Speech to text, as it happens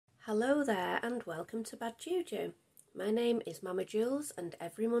Hello there and welcome to Bad Juju. My name is Mama Jules and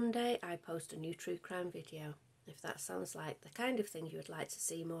every Monday I post a new true crime video. If that sounds like the kind of thing you would like to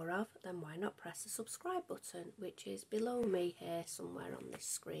see more of, then why not press the subscribe button, which is below me here somewhere on this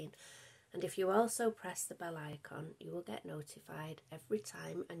screen. And if you also press the bell icon, you will get notified every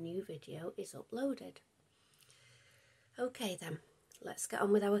time a new video is uploaded. Okay then, let's get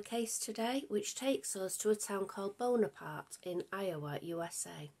on with our case today, which takes us to a town called Bonaparte in Iowa,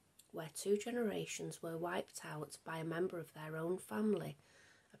 USA, where 2 generations were wiped out by a member of their own family,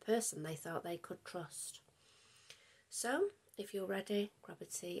 a person they thought they could trust. So, if you're ready, grab a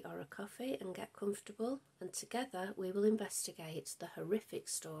tea or a coffee and get comfortable, and together we will investigate the horrific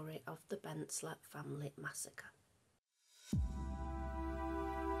story of the Bentler family massacre.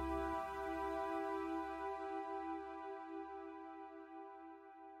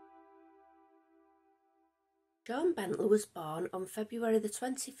 John Bentler was born on February the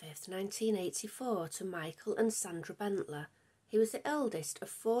 25th, 1984 to Michael and Sandra Bentler. He was the eldest of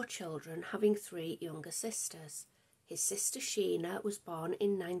 4 children, having 3 younger sisters. His sister Sheena was born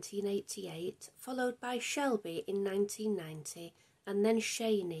in 1988, followed by Shelby in 1990 and then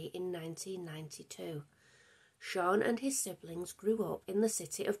Shaney in 1992. Sean and his siblings grew up in the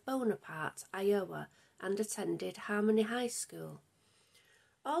city of Bonaparte, Iowa, and attended Harmony High School.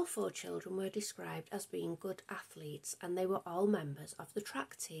 All 4 children were described as being good athletes, and they were all members of the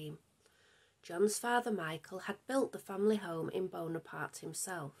track team. John's father Michael had built the family home in Bonaparte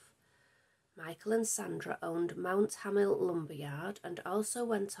himself. Michael and Sandra owned Mount Hamill Lumberyard and also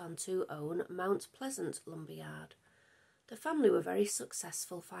went on to own Mount Pleasant Lumberyard. The family were very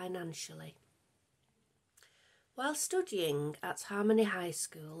successful financially. While studying at Harmony High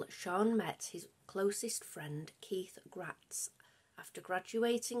School, Sean met his closest friend Keith Gratz. After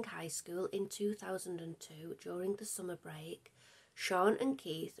graduating high school in 2002 during the summer break, Sean and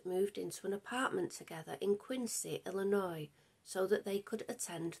Keith moved into an apartment together in Quincy, Illinois, so that they could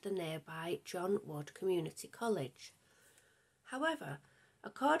attend the nearby John Wood Community College. However,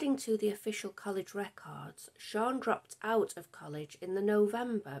 according to the official college records, Sean dropped out of college in the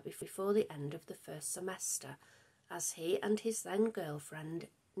November before the end of the first semester, as he and his then girlfriend,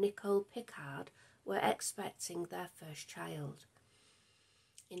 Nicole Pickard, were expecting their first child.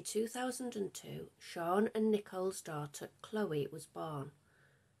 In 2002, Sean and Nicole's daughter, Chloe, was born.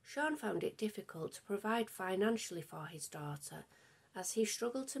 Sean found it difficult to provide financially for his daughter, as he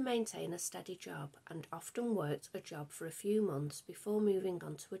struggled to maintain a steady job and often worked a job for a few months before moving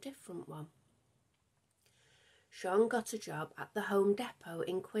on to a different one. Sean got a job at the Home Depot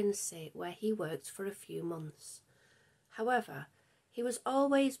in Quincy, where he worked for a few months. However, he was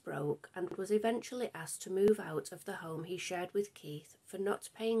always broke and was eventually asked to move out of the home he shared with Keith for not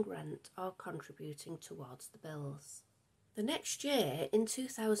paying rent or contributing towards the bills. The next year, in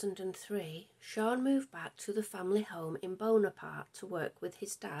 2003, Sean moved back to the family home in Bonaparte to work with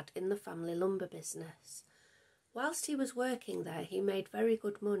his dad in the family lumber business. Whilst he was working there, he made very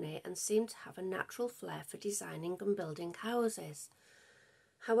good money and seemed to have a natural flair for designing and building houses.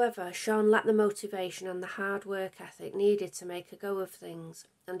 However, Sean lacked the motivation and the hard work ethic needed to make a go of things,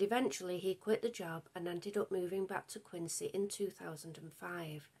 and eventually he quit the job and ended up moving back to Quincy in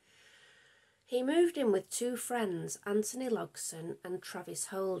 2005. He moved in with 2 friends, Anthony Logson and Travis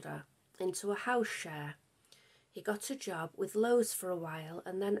Holder, into a house share. He got a job with Lowe's for a while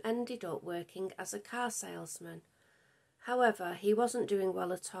and then ended up working as a car salesman. However, he wasn't doing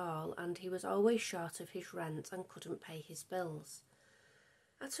well at all, and he was always short of his rent and couldn't pay his bills.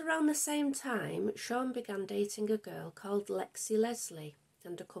 At around the same time, Sean began dating a girl called Lexi Leslie,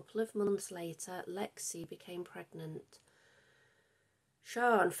 and a couple of months later, Lexi became pregnant.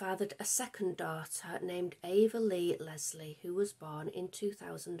 Sean fathered a second daughter named Ava Lee Leslie, who was born in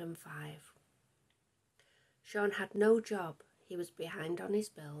 2005. Sean had no job. He was behind on his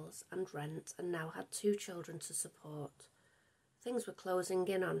bills and rent and now had 2 children to support. Things were closing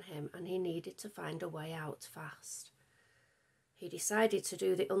in on him and he needed to find a way out fast. He decided to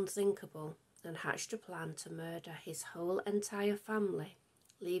do the unthinkable and hatched a plan to murder his whole entire family,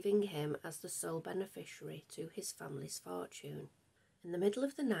 leaving him as the sole beneficiary to his family's fortune. In the middle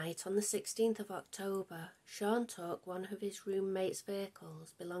of the night on the 16th of October, Sean took one of his roommate's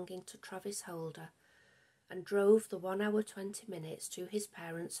vehicles belonging to Travis Holder and drove the 1 hour 20 minutes to his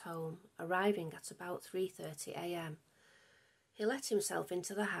parents' home, arriving at about 3:30 a.m. He let himself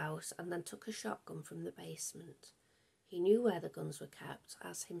into the house and then took a shotgun from the basement. He knew where the guns were kept,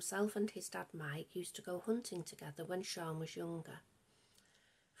 as himself and his dad Mike used to go hunting together when Sean was younger.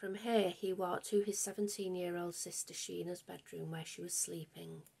 From here, he walked to his 17-year-old sister Sheena's bedroom where she was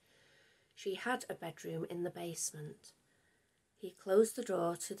sleeping. She had a bedroom in the basement. He closed the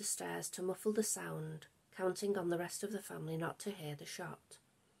door to the stairs to muffle the sound, counting on the rest of the family not to hear the shot.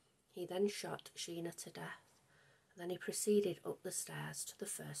 He then shot Sheena to death, and then he proceeded up the stairs to the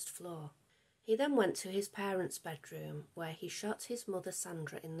first floor. He then went to his parents' bedroom, where he shot his mother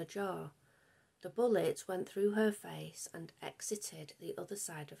Sandra in the jaw. The bullet went through her face and exited the other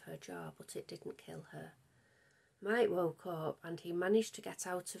side of her jaw, but it didn't kill her. Mike woke up and he managed to get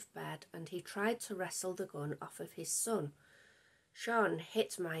out of bed, and he tried to wrestle the gun off of his son. Sean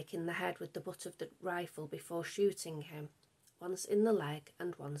hit Mike in the head with the butt of the rifle before shooting him, once in the leg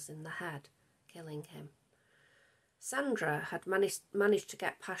and once in the head, killing him. Sandra had managed to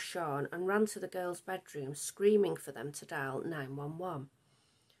get past Sean and ran to the girls' bedroom, screaming for them to dial 911.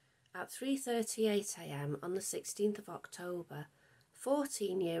 At 3:38 a.m. on the 16th of October,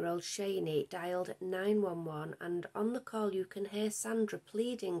 14-year-old Shaney dialed 911, and on the call you can hear Sandra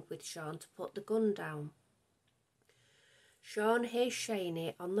pleading with Sean to put the gun down. Sean hears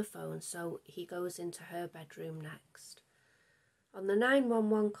Shaney on the phone, so he goes into her bedroom next. On the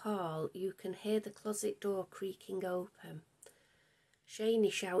 911 call, you can hear the closet door creaking open.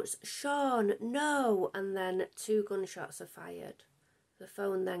 Shaney shouts, "Sean, no!" and then 2 gunshots are fired. The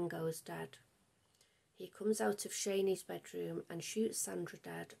phone then goes dead. He comes out of Shaney's bedroom and shoots Sandra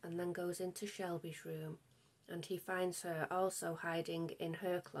dead, and then goes into Shelby's room, and he finds her also hiding in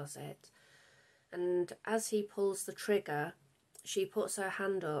her closet. And as he pulls the trigger, she puts her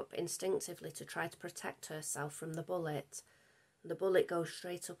hand up instinctively to try to protect herself from the bullet. The bullet goes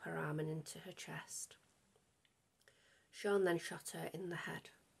straight up her arm and into her chest. Sean then shot her in the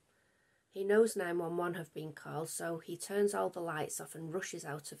head. He knows 911 have been called, so he turns all the lights off and rushes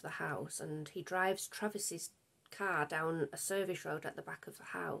out of the house, and he drives Travis's car down a service road at the back of the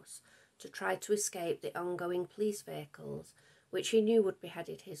house to try to escape the ongoing police vehicles, which he knew would be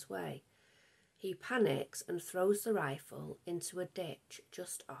headed his way. He panics and throws the rifle into a ditch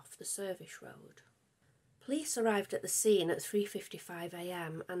just off the service road. Police arrived at the scene at 3:55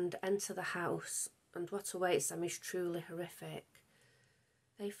 a.m. and enter the house, and what awaits them is truly horrific.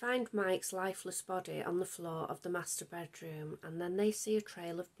 They find Mike's lifeless body on the floor of the master bedroom, and then they see a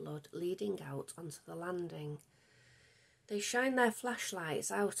trail of blood leading out onto the landing. They shine their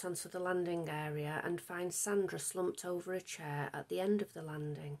flashlights out onto the landing area and find Sandra slumped over a chair at the end of the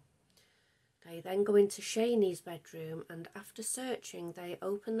landing. They then go into Shaney's bedroom, and after searching, they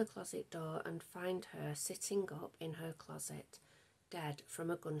open the closet door and find her sitting up in her closet, dead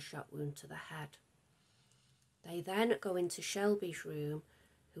from a gunshot wound to the head. They then go into Shelby's room,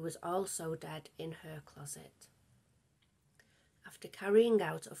 who was also dead in her closet. After carrying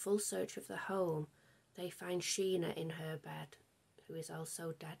out a full search of the home, they find Sheena in her bed, who is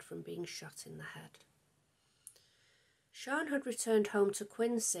also dead from being shot in the head. Sean had returned home to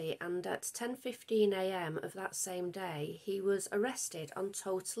Quincy, and at 10:15 a.m. of that same day, he was arrested on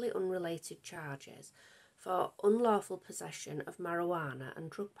totally unrelated charges for unlawful possession of marijuana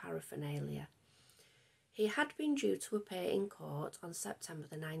and drug paraphernalia. He had been due to appear in court on September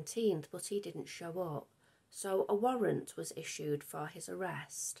the 19th, but he didn't show up, so a warrant was issued for his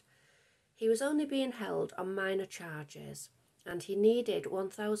arrest. He was only being held on minor charges, and he needed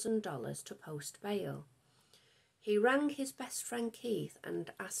 $1,000 to post bail. He rang his best friend Keith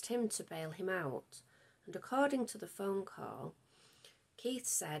and asked him to bail him out, and according to the phone call, Keith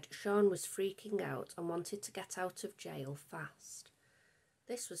said Sean was freaking out and wanted to get out of jail fast.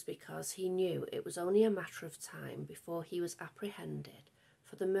 This was because he knew it was only a matter of time before he was apprehended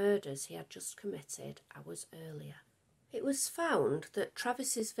for the murders he had just committed hours earlier. It was found that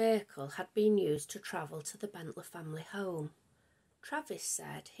Travis's vehicle had been used to travel to the Bentler family home. Travis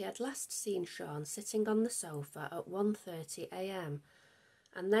said he had last seen Sean sitting on the sofa at 1:30 a.m,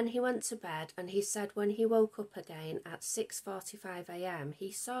 and then he went to bed, and he said when he woke up again at 6:45 a.m,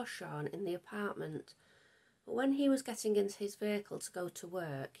 he saw Sean in the apartment. But when he was getting into his vehicle to go to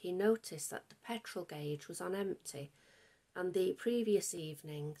work, he noticed that the petrol gauge was on empty, and the previous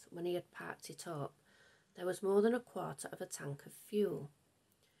evening, when he had parked it up, there was more than a quarter of a tank of fuel.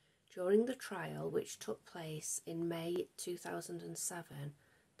 During the trial, which took place in May 2007,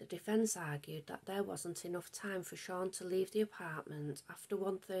 the defence argued that there wasn't enough time for Sean to leave the apartment after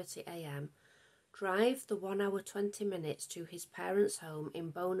 1:30 a.m, drive the 1 hour 20 minutes to his parents' home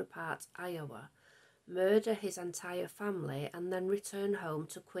in Bonaparte, Iowa, murder his entire family, and then return home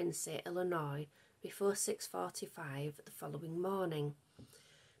to Quincy, Illinois, before 6:45 the following morning.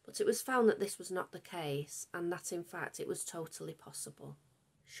 But it was found that this was not the case, and that in fact it was totally possible.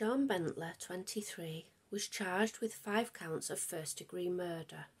 Sean Bentler, 23, was charged with 5 counts of first-degree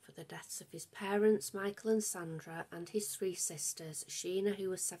murder for the deaths of his parents, Michael and Sandra, and his 3 sisters, Sheena, who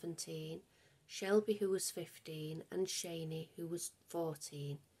was 17, Shelby, who was 15, and Shaney, who was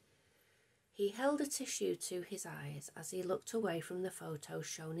 14. He held a tissue to his eyes as he looked away from the photos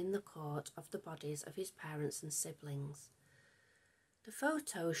shown in the court of the bodies of his parents and siblings. The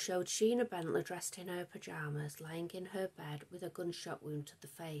photos showed Sheena Bentler dressed in her pyjamas, lying in her bed with a gunshot wound to the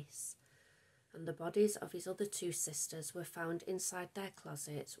face, and the bodies of his other two sisters were found inside their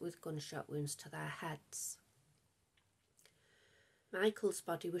closets with gunshot wounds to their heads. Michael's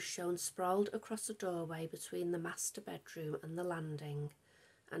body was shown sprawled across a doorway between the master bedroom and the landing,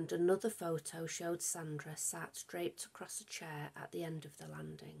 and another photo showed Sandra sat draped across a chair at the end of the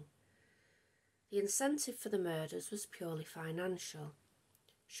landing. The incentive for the murders was purely financial.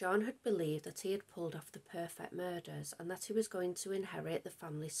 Sean had believed that he had pulled off the perfect murders and that he was going to inherit the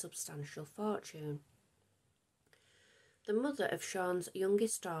family's substantial fortune. The mother of Sean's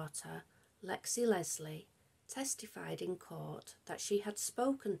youngest daughter, Lexi Leslie, testified in court that she had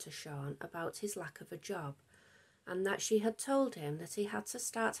spoken to Sean about his lack of a job and that she had told him that he had to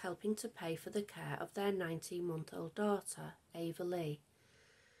start helping to pay for the care of their 19-month-old daughter, Ava Lee.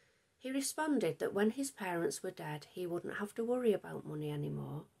 He responded that when his parents were dead, he wouldn't have to worry about money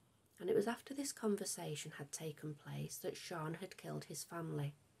anymore, and it was after this conversation had taken place that Sean had killed his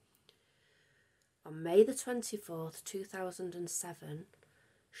family. On May the 24th, 2007,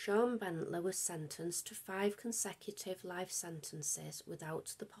 Sean Bentler was sentenced to 5 consecutive life sentences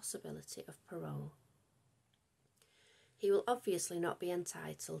without the possibility of parole. He will obviously not be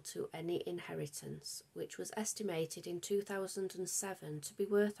entitled to any inheritance, which was estimated in 2007 to be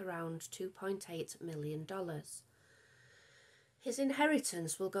worth around $2.8 million. His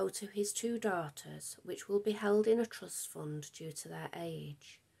inheritance will go to his 2 daughters, which will be held in a trust fund due to their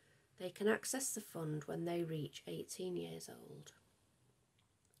age. They can access the fund when they reach 18 years old.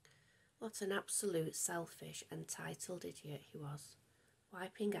 What an absolute selfish, entitled idiot he was,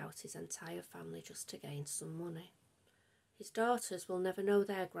 wiping out his entire family just to gain some money. His daughters will never know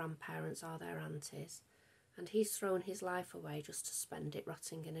their grandparents or their aunties, and he's thrown his life away just to spend it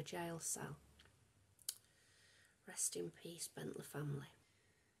rotting in a jail cell. Rest in peace, Bentler family.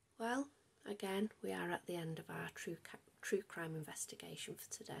 Well, again, we are at the end of our true crime investigation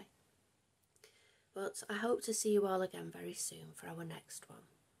for today. But I hope to see you all again very soon for our next one.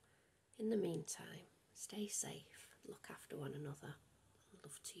 In the meantime, stay safe, look after one another, and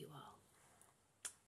love to you all.